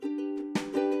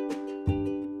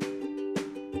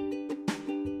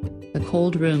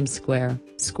cold room square,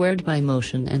 squared by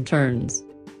motion and turns.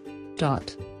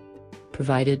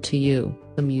 Provided to you,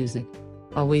 the music.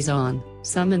 Always on,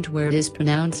 summoned where it is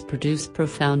pronounced, produced,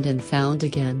 profound and found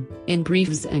again, in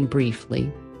briefs and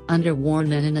briefly,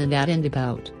 underworn in and at and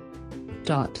about.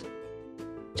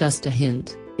 Just a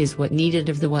hint, is what needed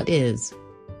of the what is.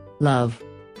 Love.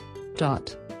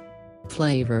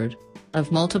 Flavored. Of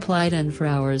multiplied and for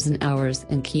hours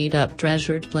and keyed up,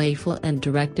 treasured, playful and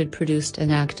directed, produced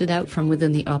and acted out from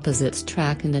within the opposites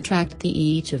track and attract the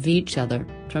each of each other,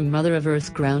 from Mother of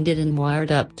Earth grounded and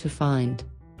wired up to find.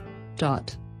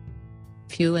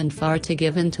 Few and far to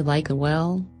give and to like a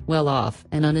well off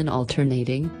and on and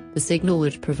alternating, the signal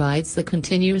which provides the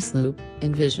continuous loop,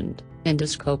 envisioned,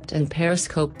 endoscoped and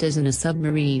periscoped as in a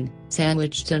submarine,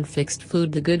 sandwiched and fixed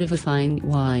food, the good of a fine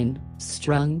wine,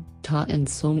 strung, taught and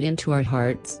sewn into our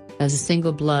hearts, as a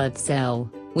single blood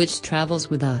cell, which travels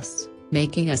with us,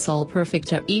 making us all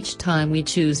perfect at each time we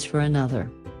choose for another.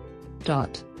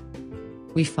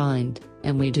 We find,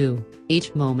 and we do,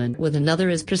 each moment with another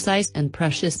is precise and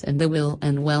precious, and the will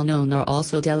and well-known are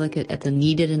also delicate at the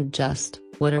needed and just.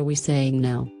 What are we saying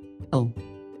now? Oh.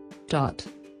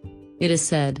 It is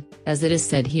said, as it is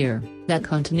said here, that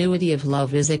continuity of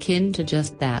love is akin to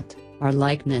just that, our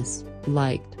likeness,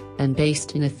 liked, and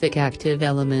based in a thick active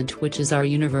element which is our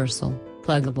universal,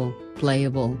 pluggable,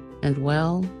 playable, and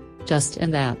well, just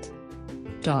and that.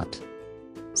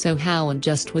 So how and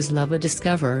just was love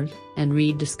discovered, and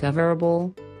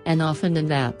rediscoverable, and often in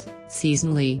that,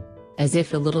 seasonally, as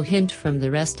if a little hint from the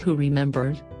rest who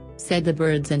remembered, said the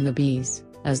birds and the bees,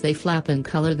 as they flap and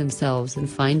color themselves and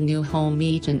find new home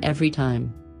each and every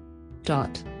time.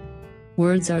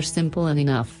 Words are simple and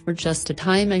enough for just a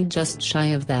time and just shy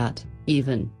of that,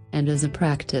 even, and as a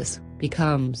practice,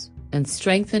 becomes, and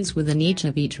strengthens within each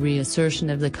of each reassertion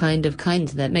of the kind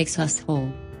that makes us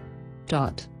whole.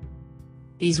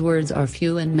 These words are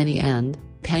few and many and,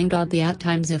 thank God the at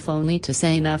times, if only to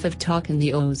say enough of talk in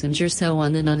the ohs and you're so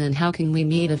on, and how can we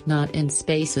meet if not in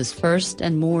spaces first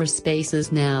and more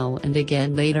spaces now and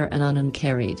again later and on, and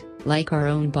carried, like our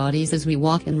own bodies as we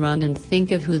walk and run and think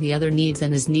of who the other needs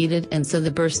and is needed, and so the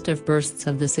burst of bursts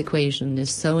of this equation is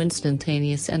so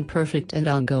instantaneous and perfect and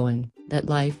ongoing, that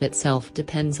life itself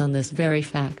depends on this very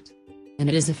fact. And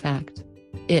it is a fact.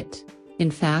 It, in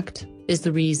fact, is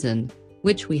the reason,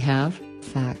 which we have,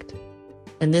 fact.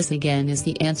 And this again is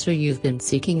the answer you've been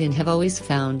seeking and have always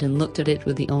found, and looked at it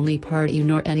with the only part you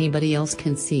nor anybody else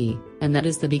can see, and that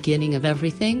is the beginning of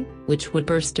everything, which would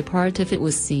burst apart if it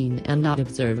was seen and not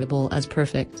observable as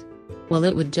perfect. Well,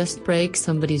 it would just break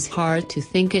somebody's heart to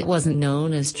think it wasn't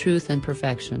known as truth and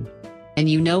perfection. And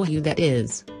you know who that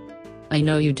is. I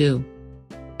know you do.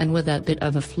 And with that bit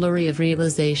of a flurry of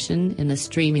realization in a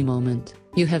streamy moment,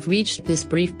 you have reached this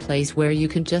brief place where you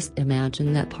can just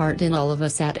imagine that part in all of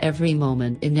us at every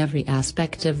moment, in every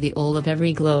aspect of the all of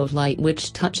every glow of light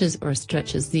which touches or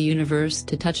stretches the universe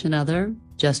to touch another,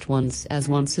 just once as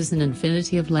an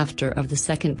infinity of laughter of the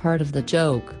second part of the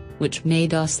joke, which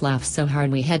made us laugh so hard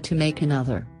we had to make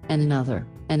another, and another,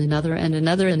 and another and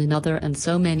another and another and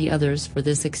so many others for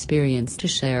this experience to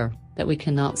share, that we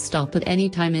cannot stop at any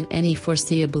time in any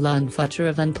foreseeable unfuture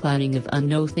of unplanning of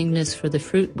unknowingness for the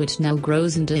fruit which now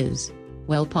grows and is,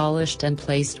 well polished and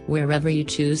placed wherever you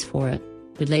choose for it.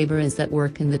 The labor is at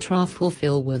work and the trough will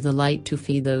fill with the light to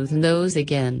feed those and those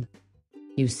again.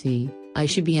 You see, I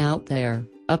should be out there,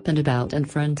 up and about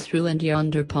and front through and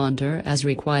yonder ponder as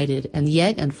requited, and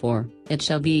yet and for, it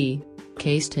shall be,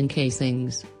 cased in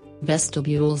casings.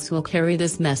 Vestibules will carry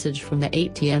this message from the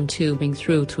ATM tubing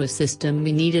through to a system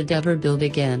we needed ever build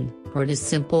again, for it is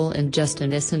simple and just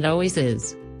and is and always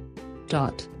is.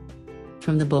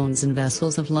 From the bones and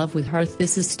vessels of love with hearth,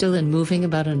 this is still and moving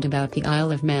about and about the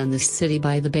Isle of Man, this city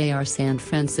by the bay, our San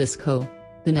Francisco,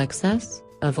 the nexus,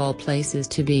 of all places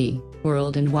to be,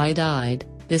 world and wide-eyed,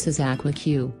 this is Aqua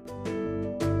Q.